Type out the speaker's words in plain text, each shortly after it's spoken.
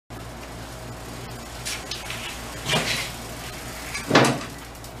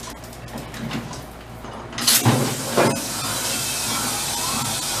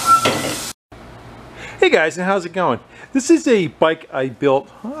guys, and how's it going? This is a bike I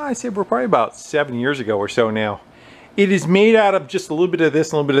built, I say we're probably about 7 years ago or so now. It is made out of just a little bit of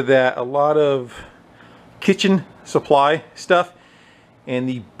this, a little bit of that, a lot of kitchen supply stuff, and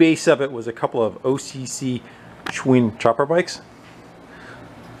the base of it was a couple of OCC Schwinn chopper bikes.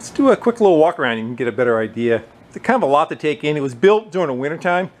 Let's do a quick little walk around and you can get a better idea. It's kind of a lot to take in. It was built during the winter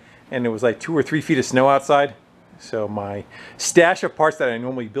time and it was like 2 or 3 feet of snow outside. So my stash of parts that I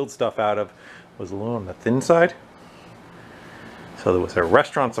normally build stuff out of was a little on the thin side. So there was a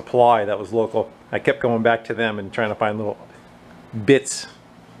restaurant supply that was local. I kept going back to them and trying to find little bits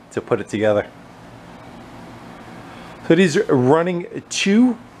to put it together. So these are running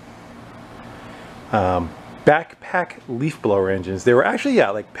 2 backpack leaf blower engines. They were actually, yeah,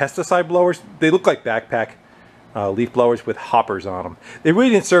 like pesticide blowers. They look like backpack leaf blowers with hoppers on them. They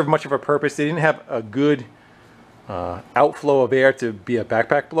really didn't serve much of a purpose. They didn't have a good outflow of air to be a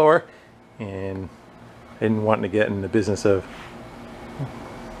backpack blower, and I didn't want to get in the business of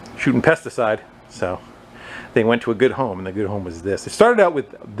shooting pesticide, so they went to a good home, and the good home was this. It started out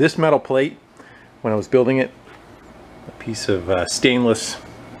with this metal plate when I was building it, a piece of stainless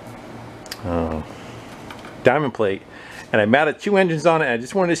diamond plate, and I mounted 2 engines on it, and I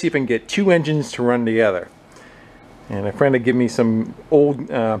just wanted to see if I can get 2 engines to run together. And a friend had given me some old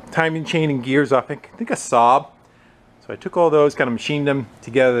timing chain and gears off, I think a Saab. So I took all those, kind of machined them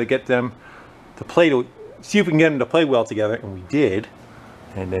together to get them to play, to see if we can get them to play well together, and we did.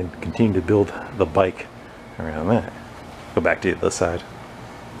 And then continue to build the bike around that. Go back to the other side.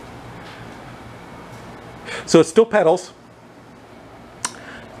 So it still pedals.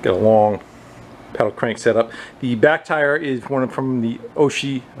 Got a long pedal crank setup. The back tire is one from the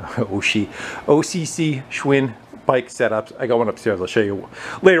OCC Schwinn bike setups. I got one upstairs. I'll show you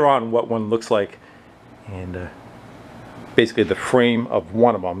later on what one looks like. And basically the frame of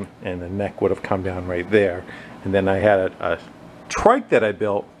one of them, and the neck would have come down right there. And then I had a trike that I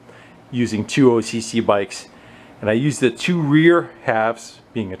built using 2 OCC bikes, and I used the 2 rear halves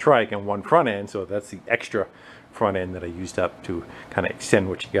being a trike and 1 front end, so that's the extra front end that I used up to kind of extend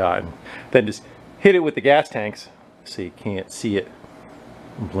what you got, and then just hit it with the gas tanks so you can't see it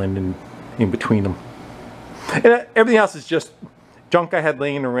blending in between them. And everything else is just junk I had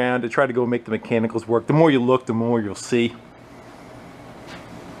laying around to try to go make the mechanicals work. The more you look, the more you'll see.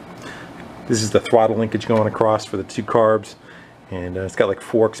 This is the throttle linkage going across for the 2 carbs, and it's got like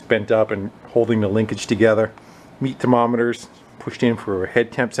forks bent up and holding the linkage together. Meat thermometers pushed in for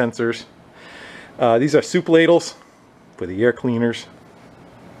head temp sensors. These are soup ladles for the air cleaners.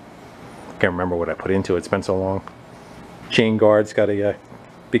 Can't remember what I put into it, it's been so long. Chain guards, got a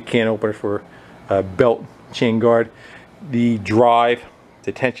big can opener for a belt chain guard. The drive,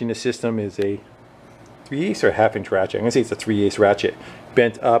 the tensioner system is a 3/8 or a 1/2 inch ratchet. I'm gonna say it's a 3/8 ratchet,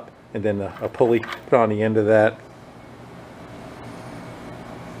 bent up, and then a pulley put on the end of that.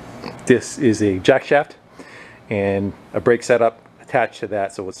 This is a jack shaft and a brake setup attached to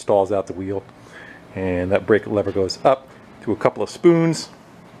that, so it stalls out the wheel. And that brake lever goes up through a couple of spoons,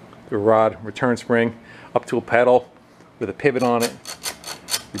 through a rod return spring, up to a pedal with a pivot on it.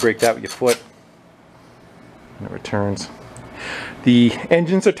 You brake that with your foot, and it returns. The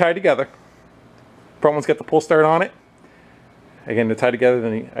engines are tied together. Front one's got the pull start on it. Again, they're tied together.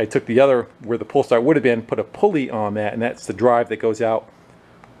 Then I took the other, where the pull start would have been, put a pulley on that, and that's the drive that goes out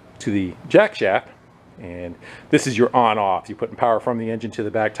to the jack shaft. And this is your on-off. You're putting power from the engine to the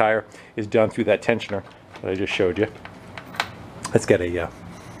back tire is done through that tensioner that I just showed you. It's got a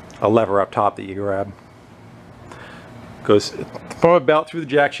lever up top that you grab. Goes from a belt through the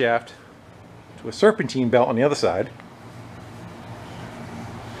jack shaft to a serpentine belt on the other side.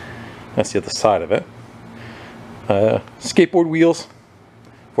 That's the other side of it. Skateboard wheels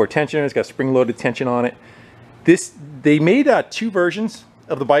for tensioner. It's got spring-loaded tension on it. They made 2 versions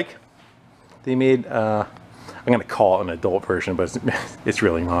of the bike. They made, I'm going to call it an adult version, but it's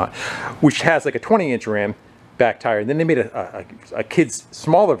really not, which has like a 20-inch rim back tire. And then they made a kid's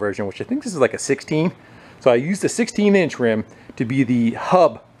smaller version, which I think this is like a 16. So I used a 16-inch rim to be the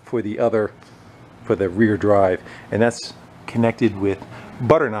hub for the rear drive. And that's connected with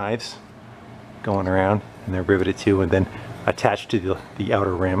butter knives going around, and they're riveted to and then attached to the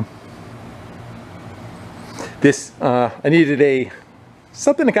outer rim. This, I needed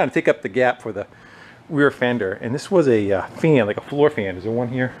something to kind of take up the gap for the rear fender, and this was a fan, like a floor fan. Is there one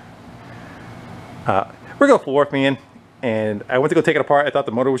here? Regular floor fan, and I went to go take it apart. I thought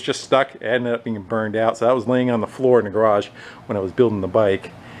the motor was just stuck. It ended up being burned out, so I was laying on the floor in the garage when I was building the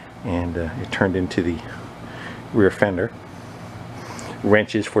bike, and it turned into the rear fender.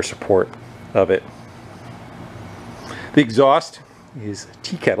 Wrenches for support of it. The exhaust is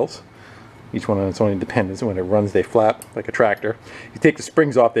tea kettles each one on its own independence. When it runs, they flap like a tractor. You take the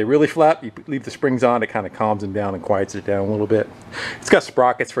springs off, they really flap. You leave the springs on, it kind of calms them down and quiets it down a little bit. It's got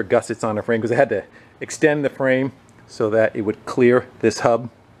sprockets for gussets on the frame because I had to extend the frame so that it would clear this hub.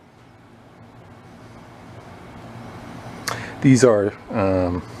 These are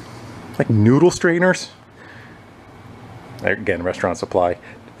like noodle strainers. Again, restaurant supply.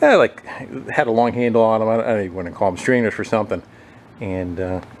 Like had a long handle on them. I don't even want to call them strainers for something.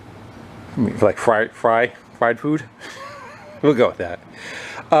 And like fried food. We'll go with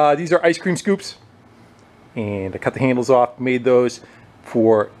that. These are ice cream scoops, and I cut the handles off. Made those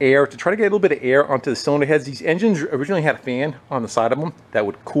for air, to try to get a little bit of air onto the cylinder heads. These engines originally had a fan on the side of them that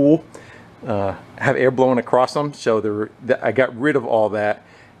would cool, have air blowing across them. So I got rid of all that,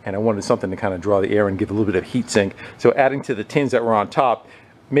 and I wanted something to kind of draw the air and give a little bit of heat sink. So adding to the tins that were on top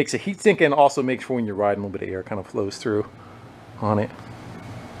makes a heat sink, and also makes for when you're riding, a little bit of air kind of flows through on it.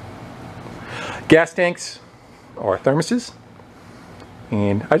 Gas tanks are thermoses,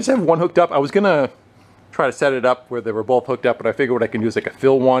 and I just have one hooked up. I was gonna try to set it up where they were both hooked up, but I figured what I can do is like a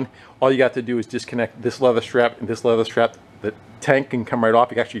fill one. All you got to do is disconnect this leather strap and this leather strap. The tank can come right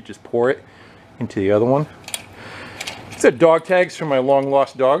off. You can actually just pour it into the other one. These are dog tags for my long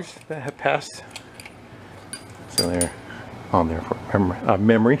lost dogs that have passed. So they're on there for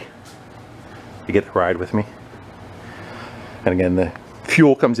memory. You get the ride with me. And again, the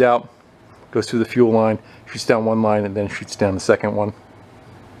fuel comes out, goes through the fuel line, shoots down one line, and then shoots down the second one.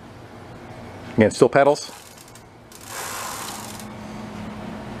 Again, still pedals.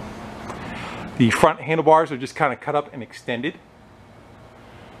 The front handlebars are just kind of cut up and extended.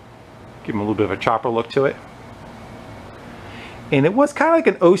 Give them a little bit of a chopper look to it. And it was kind of like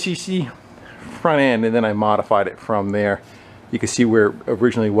an OCC front end, and then I modified it from there. You can see where it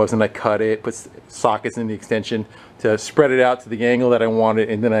originally was, and I cut it, put sockets in the extension to spread it out to the angle that I wanted,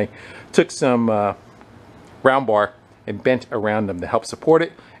 and then I took some round bar and bent around them to help support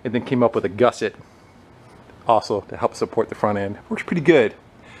it, and then came up with a gusset also to help support the front end. Works pretty good.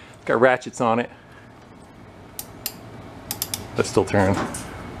 It's got ratchets on it. Let's still turn.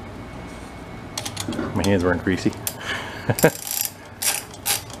 My hands weren't greasy.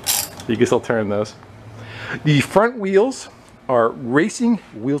 You can still turn those. The front wheels are racing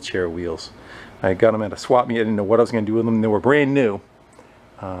wheelchair wheels. I got them at a swap meet. I didn't know what I was going to do with them. They were brand new.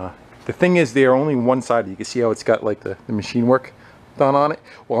 The thing is, they're only one side. You can see how it's got like the machine work done on it.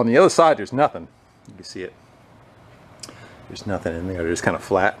 Well, on the other side, there's nothing. You can see it. There's nothing in there. They're just kind of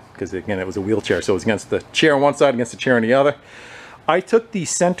flat because, again, it was a wheelchair. So it was against the chair on one side, against the chair on the other. I took the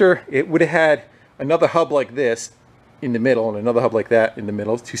center. It would have had another hub like this in the middle and another hub like that in the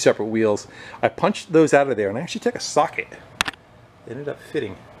middle, two separate wheels. I punched those out of there, and I actually took a socket. It ended up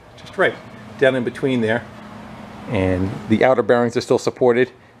fitting just right down in between there, and the outer bearings are still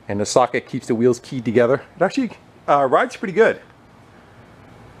supported, and the socket keeps the wheels keyed together. It actually rides pretty good.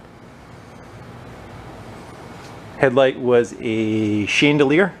 Headlight was a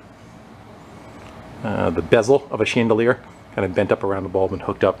chandelier, the bezel of a chandelier, kind of bent up around the bulb and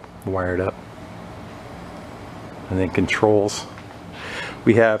hooked up, wired up. And then controls.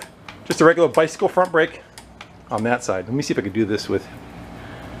 We have just a regular bicycle front brake on that side. Let me see if I can do this with,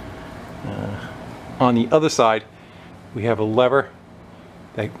 on the other side, we have a lever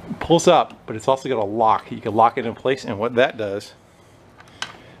that pulls up, but it's also got a lock. You can lock it in place, and what that does,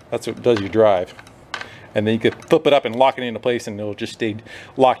 that's what does your drive. And then you could flip it up and lock it into place, and it'll just stay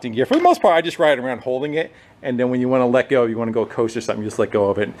locked in gear. For the most part, I just ride around holding it, and then when you want to let go, you want to go coast or something, you just let go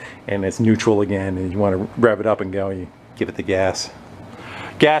of it, and it's neutral again, and you want to rev it up and go, you give it the gas.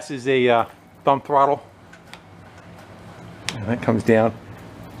 Gas is a thumb throttle, and that comes down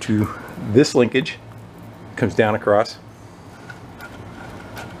to this linkage, comes down across,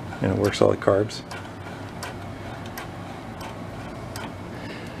 and it works all the carbs.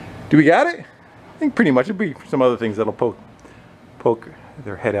 Do we got it? I think pretty much. It'd be some other things that'll poke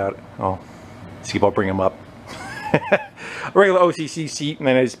their head out. Oh, see if I'll bring them up. A regular OCC seat, and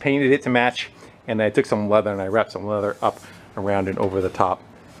then I just painted it to match, and then I took some leather and I wrapped some leather up around and over the top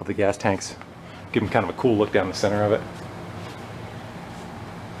of the gas tanks. Give them kind of a cool look down the center of it.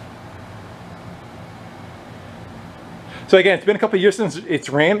 So again, it's been a couple of years since it's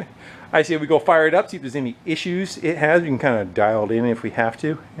ran. I say we go fire it up, see if there's any issues it has. We can kind of dial it in if we have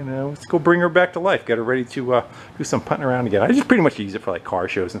to. And let's go bring her back to life. Get her ready to do some punting around again. I just pretty much use it for like car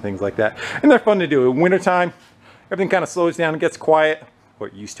shows and things like that. And they're fun to do. In wintertime, everything kind of slows down and gets quiet. Or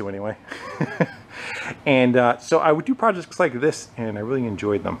it used to anyway. And so I would do projects like this, and I really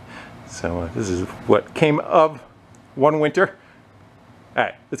enjoyed them. So this is what came of one winter. All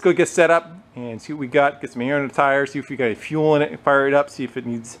right, let's go get set up and see what we got. Get some air in the tires, see if we got any fuel in it, and fire it up, see if it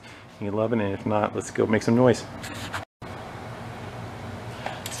needs You loving it? If not, let's go make some noise.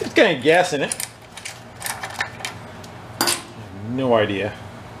 It's got any gas in it. No idea.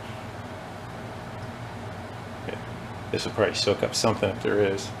 Okay. This will probably soak up something if there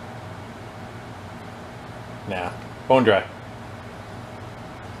is. Nah, bone dry.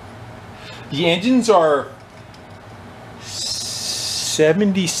 The engines are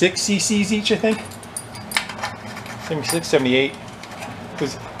 76 cc's each, I think. 76, 78. I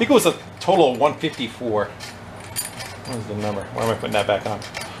think it was a total of 154. What was the number? Why am I putting that back on?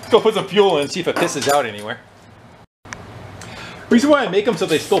 Let's go put some fuel in and see if it pisses out anywhere. Reason why I make them so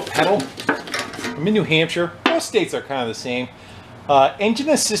they still pedal. I'm in New Hampshire. Most states are kind of the same. Engine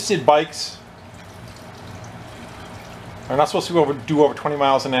assisted bikes are not supposed to do over 20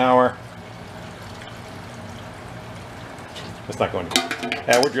 miles an hour. It's not going to.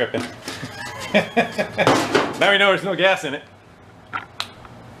 Yeah, we're dripping. Now we know there's no gas in it.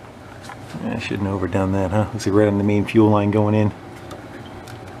 I shouldn't have overdone that, huh? Looks like right on the main fuel line going in. I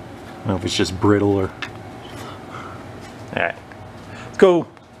don't know if it's just brittle or... Alright. Let's go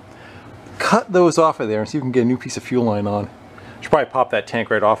cut those off of there and see if we can get a new piece of fuel line on. Should probably pop that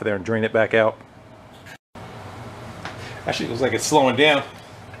tank right off of there and drain it back out. Actually, it looks like it's slowing down.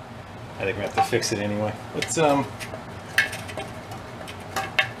 I think we have to fix it anyway. Let's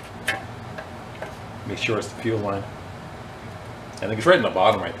make sure it's the fuel line. I think it's right in the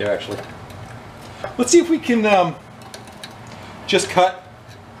bottom right there, actually. Let's see if we can just cut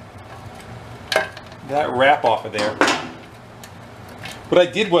that wrap off of there. What I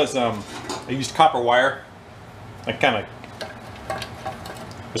did was I used copper wire. I kind of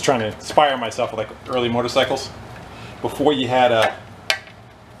was trying to inspire myself with like early motorcycles before you had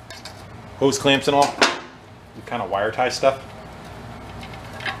hose clamps and all. You kind of wire tie stuff.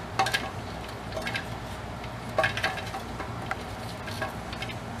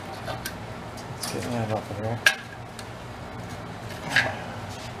 Let's get that off of there.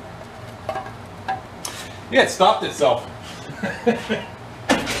 Yeah, it stopped itself.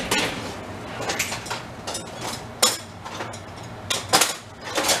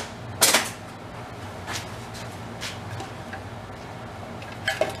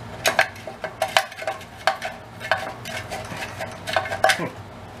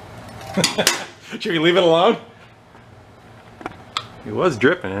 Should we leave it alone? It was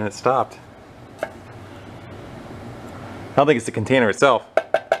dripping and it stopped. I don't think it's the container itself.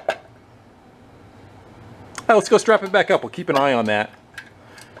 Oh, let's go strap it back up. We'll keep an eye on that.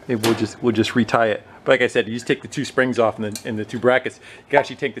 Maybe we'll just retie it. But like I said, you just take the two springs off and the two brackets. You can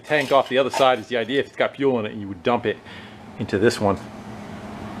actually take the tank off the other side is the idea. If it's got fuel in it, you would dump it into this one.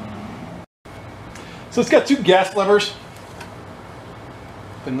 So it's got two gas levers.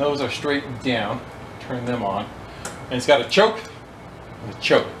 The nose are straight down. Turn them on. And it's got a choke and a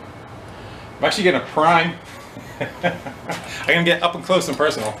choke. I'm actually going to prime. I'm going to get up and close and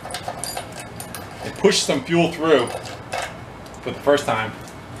personal. And push some fuel through for the first time.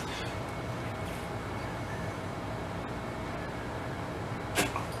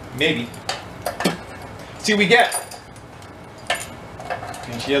 Maybe. See what we get.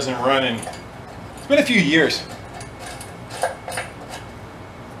 And she hasn't run in, it's been a few years.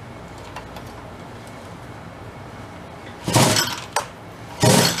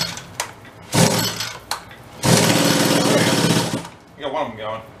 Got one of them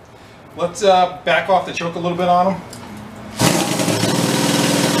going. Let's back off the choke a little bit on them.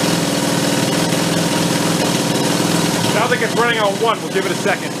 Sounds like it's running on one. We'll give it a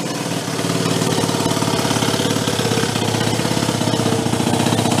second.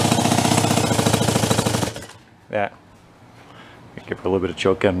 Yeah. Give her a little bit of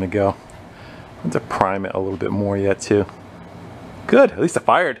choke on to go. Let's prime it a little bit more yet too. Good. At least it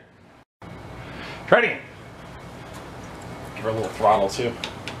fired. Try it again. Give her a little throttle too.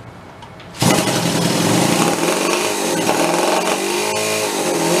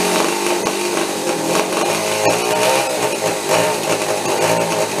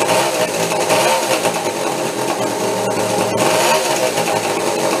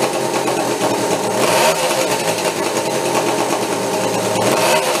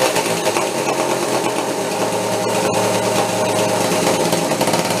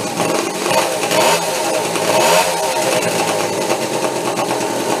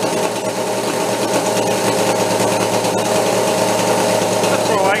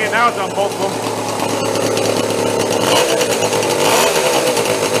 Now it's on both of them.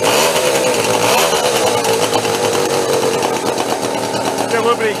 There's a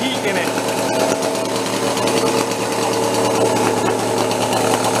little bit of heat in it.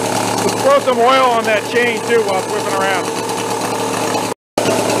 Let's throw some oil on that chain too while it's whipping around.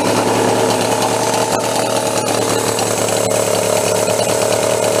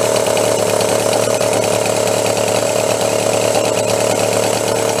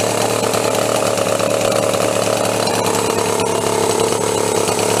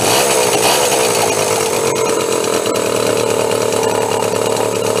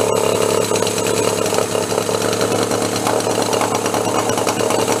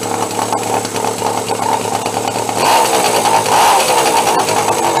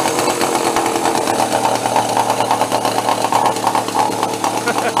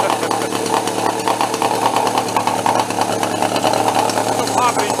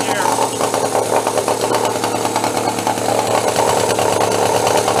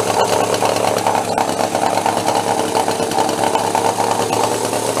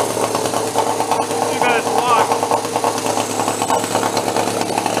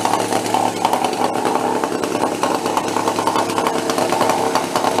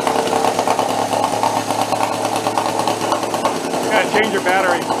 change your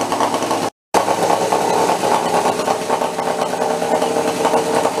battery.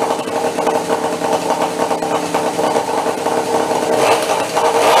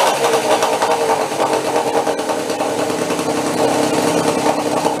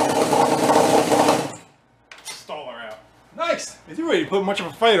 Staller out. Nice! It didn't really put much of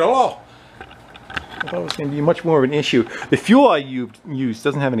a fight at all. I thought it was going to be much more of an issue. The fuel I used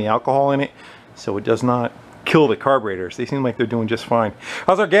doesn't have any alcohol in it, so it does not kill the carburetors. They seem like they're doing just fine.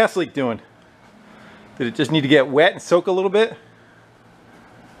 How's our gas leak doing? Did it just need to get wet and soak a little bit?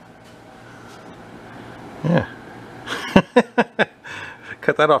 Yeah.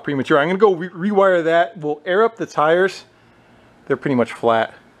 Cut that off premature. I'm going to go rewire that. We'll air up the tires. They're pretty much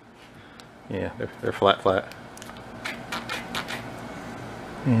flat. Yeah, they're flat.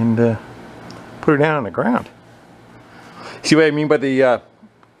 And put her down on the ground. See what I mean by the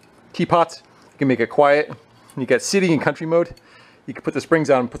teapots? You can make it quiet. You got city and country mode. You can put the springs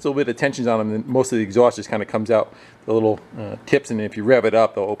on them, put a little bit of tensions on them, and most of the exhaust just kind of comes out the little tips, and if you rev it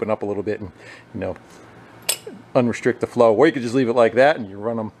up, they'll open up a little bit and, you know, unrestrict the flow. Or you could just leave it like that and you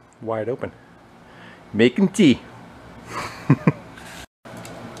run them wide open. Making tea.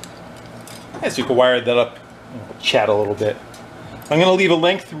 So you can wire that up, chat a little bit. I'm going to leave a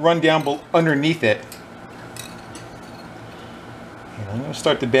length run down underneath it. And I'm going to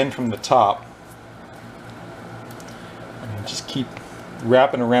start to bend from the top. And just keep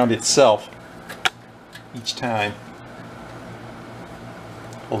wrapping around itself each time.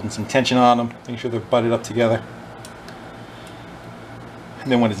 Holding some tension on them, making sure they're butted up together.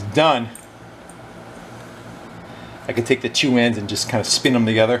 And then when it's done, I can take the two ends and just kind of spin them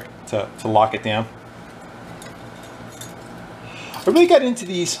together to lock it down. I really got into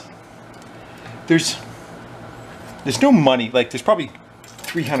these. There's no money, like there's probably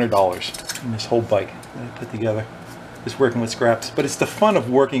 $300 in this whole bike that I put together, just working with scraps. But it's the fun of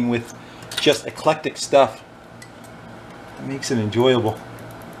working with just eclectic stuff that makes it enjoyable.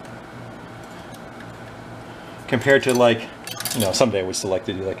 Compared to, like, you know, someday we still like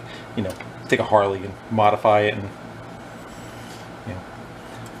to do, like, you know, take a Harley and modify it and, you know,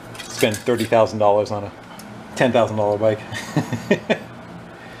 spend $30,000 on a $10,000 bike.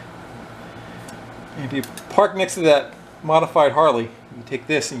 If you park next to that modified Harley, you take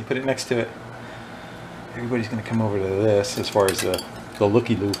this and you put it next to it, everybody's going to come over to this as far as the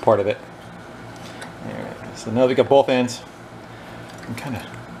looky-loo part of it. Alright, so now we got both ends. You can kind of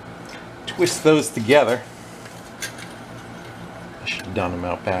twist those together. I should have done them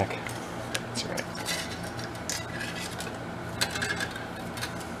out back. That's right.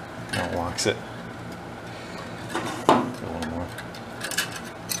 That locks it. A little more.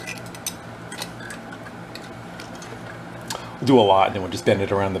 We'll do a lot and then we'll just bend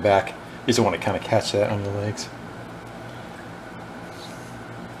it around the back. You just want to kind of catch that on your legs.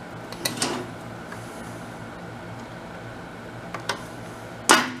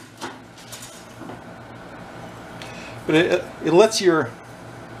 But it lets your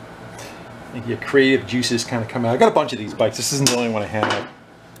creative juices kind of come out. I got a bunch of these bikes. This isn't the only one I have.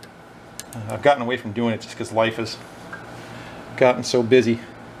 I've gotten away from doing it just because life has gotten so busy.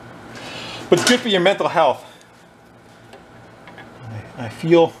 But it's good for your mental health. I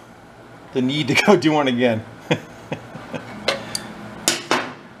feel the need to go do one again.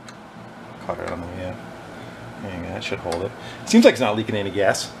 Caught it on the way out. Hang on, that should hold it. Seems like it's not leaking any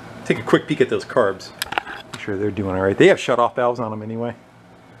gas. Take a quick peek at those carbs. Make sure they're doing all right. They have shut-off valves on them anyway.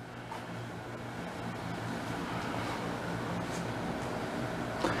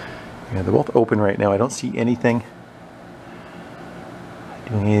 Yeah, they're both open right now. I don't see anything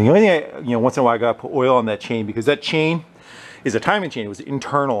doing anything. The only thing once in a while I gotta put oil on that chain, because that chain is a timing chain. It was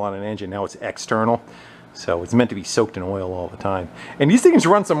internal on an engine. Now it's external, so it's meant to be soaked in oil all the time. And these things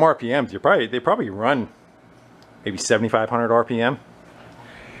run some RPMs. They probably run maybe 7,500 RPM.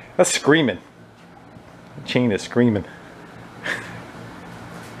 That's screaming. The chain is screaming.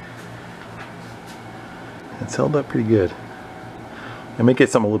 It's held up pretty good. I may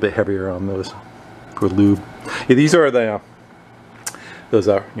get something a little bit heavier on those for lube. Yeah, these are the those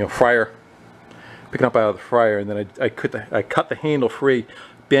fryer, picking up out of the fryer, and then I cut the handle free,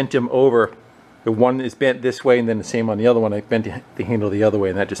 bent them over. The one is bent this way, and then the same on the other one. I bent the handle the other way,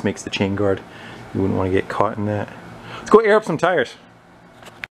 and that just makes the chain guard. You wouldn't want to get caught in that. Let's go air up some tires.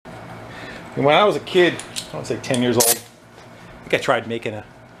 And when I was a kid, I was like 10 years old, I think I tried making a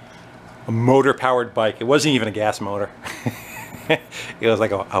motor-powered bike. It wasn't even a gas motor. It was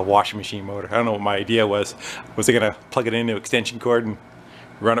like a washing machine motor. I don't know what my idea was. Was I going to plug it into an extension cord and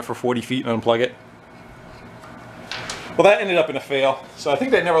run it for 40 feet and unplug it? Well, that ended up in a fail, so I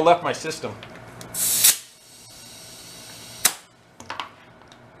think that never left my system.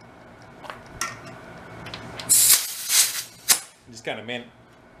 just kind of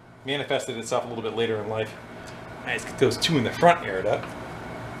manifested itself a little bit later in life. Let's get those two in the front aired up.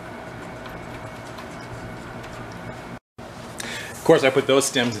 Of course, I put those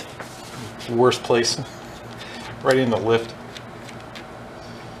stems in the worst place, right in the lift.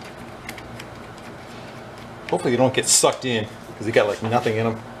 Hopefully they don't get sucked in, because they got like nothing in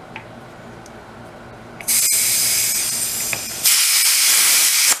them.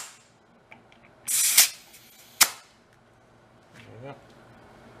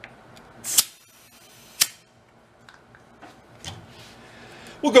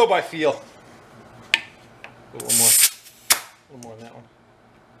 We'll go by feel. A little more on that one.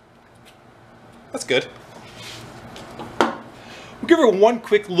 That's good. We'll give her one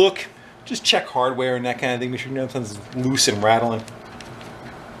quick look. Just check hardware and that kind of thing. Make sure nothing's loose and rattling.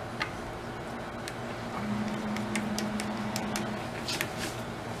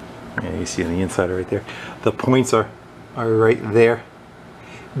 Yeah, you see on the inside right there. The points are right there.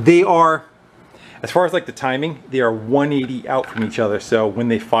 They are, as far as like the timing, they are 180 out from each other. So when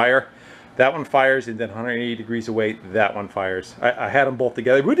they fire, that one fires, and then 180 degrees away, that one fires. I had them both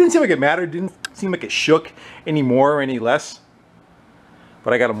together. But it didn't seem like it mattered. It didn't seem like it shook any more or any less.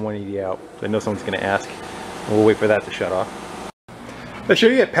 But I got them 180 out. So I know someone's going to ask. And we'll wait for that to shut off. Let's show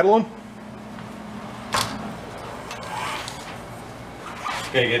you a pedal them.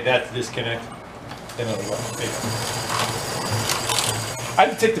 Okay, get that to disconnect. Then it'll go. I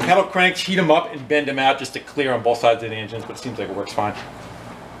had to take the pedal cranks, heat them up, and bend them out just to clear on both sides of the engines, but it seems like it works fine.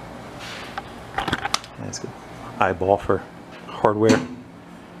 That's good. Eyeball for hardware.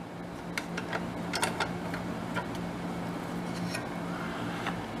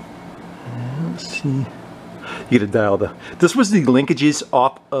 And let's see. You get to dial this was the linkages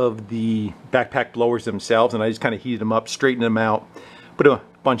off of the backpack blowers themselves, and I just kind of heated them up, straightened them out, put a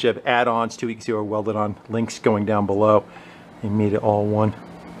bunch of add-ons to it. You can see our welded on links going down below, and made it all one.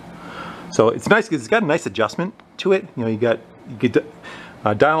 So it's nice because it's got a nice adjustment to it. You know, you could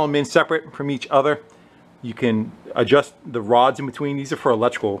dial them in separate from each other. You can adjust the rods in between. These are for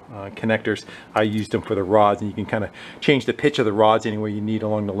electrical connectors. I used them for the rods, and you can kind of change the pitch of the rods anywhere you need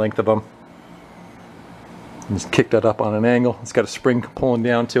along the length of them. And just kick that up on an angle. It's got a spring pulling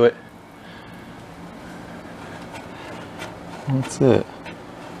down to it. That's it.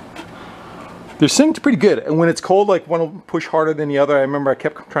 They're synced pretty good, and when it's cold, like one will push harder than the other. I remember I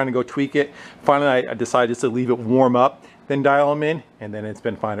kept trying to go tweak it. Finally, I decided just to leave it warm up, then dial them in, and then it's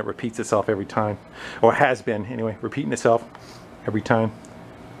been fine. It repeats itself every time, or has been anyway, repeating itself every time.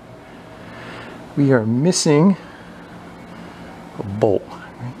 We are missing a bolt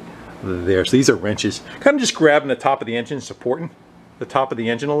right there. So these are wrenches. Kind of just grabbing the top of the engine, supporting the top of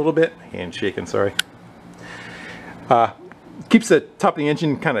the engine a little bit. Hand shaking, sorry. Keeps the top of the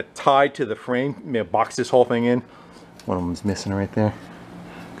engine kind of tied to the frame. Maybe box this whole thing in. One of them's missing right there.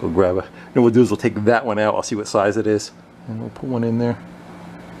 Go grab a. What we'll do is we'll take that one out. I'll see what size it is, and we'll put one in there.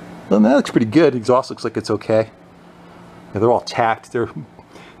 Well, that looks pretty good. Exhaust looks like it's okay. Yeah, they're all tacked. They're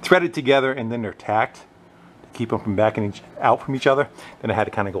threaded together, and then they're tacked to keep them from backing out from each other. Then I had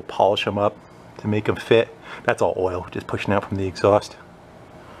to kind of go polish them up to make them fit. That's all oil, just pushing out from the exhaust.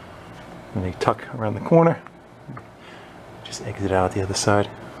 And they tuck around the corner. Just exit out the other side.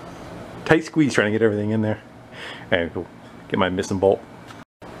 Tight squeeze trying to get everything in there. And go get my missing bolt.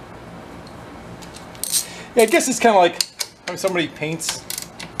 Yeah, I guess it's kind of like when somebody paints.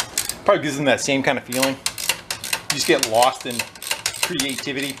 Probably gives them that same kind of feeling. You just get lost in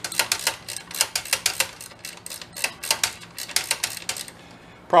creativity.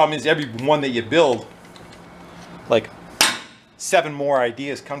 Problem is, every one that you build, like 7 more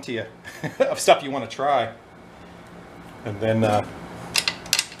ideas come to you of stuff you want to try. And then the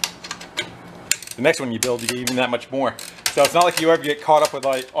next one you build, you get even that much more. So it's not like you ever get caught up with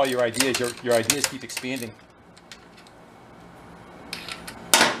all your ideas. Your ideas keep expanding.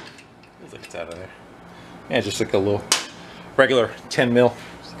 Feels like it's out of there. Yeah, just like a little regular 10 mil.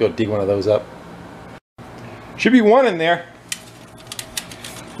 Just go dig one of those up. Should be one in there.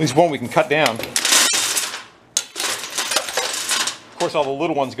 At least one we can cut down. Of course, all the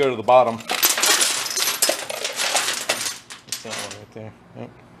little ones go to the bottom. That one right there. Yep.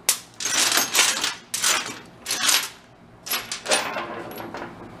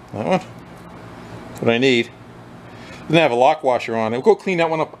 That one. That's what I need. Doesn't have a lock washer on it. We'll go clean that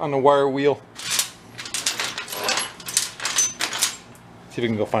one up on the wire wheel. See if we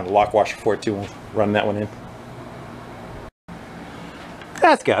can go find a lock washer for it too and run that one in.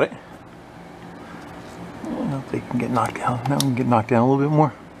 That's got it. I don't know if they can get knocked down. That one can get knocked down a little bit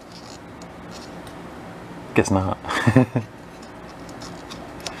more. Guess not.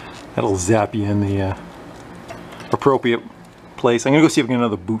 That'll zap you in the appropriate place. I'm gonna go see if I can get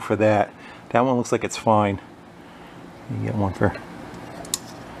another boot for that. That one looks like it's fine. You get one for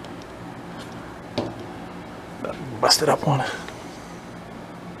busted up one. A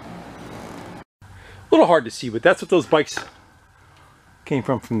little hard to see, but that's what those bikes came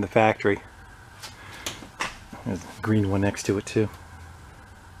from the factory. There's a green one next to it too.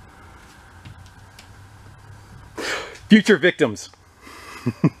 Future victims.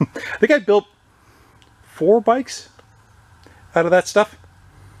 I think I built 4 bikes out of that stuff.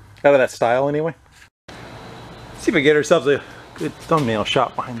 Out of that style anyway. See if we get ourselves a good thumbnail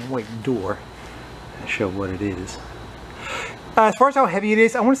shot behind the white door and show what it is. As far as how heavy it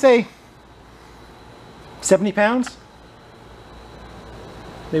is, I want to say 70 pounds.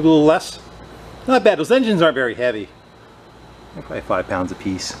 Maybe a little less. Not bad. Those engines aren't very heavy. They're probably 5 pounds a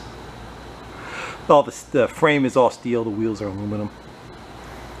piece. All the frame is all steel. The wheels are aluminum.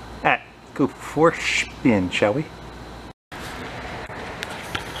 Alright, go for a spin, shall we?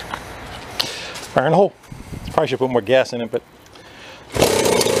 Fire in the hole. Probably should put more gas in it, but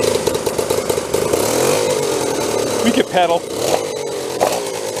we could pedal.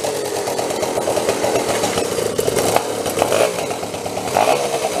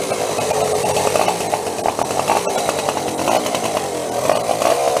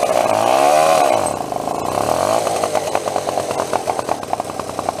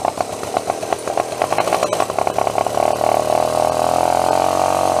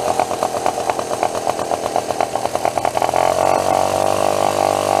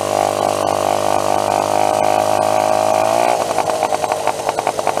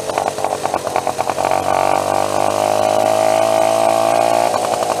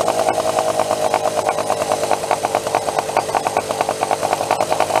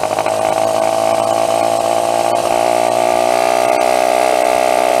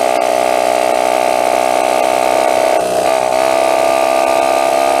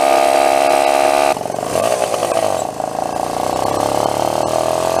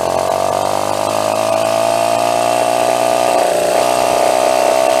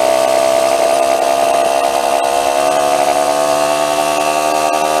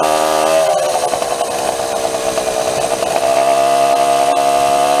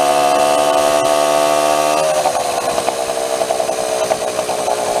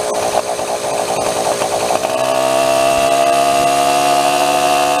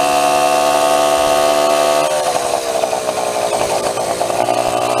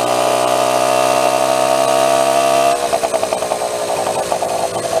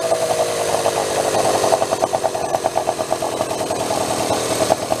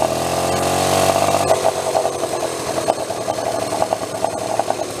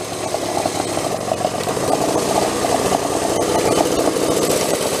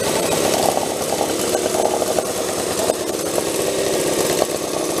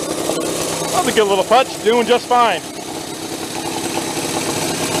 A good little putch, doing just fine.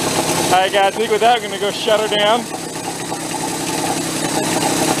 Alright guys, I think with that we're going to go shut her down.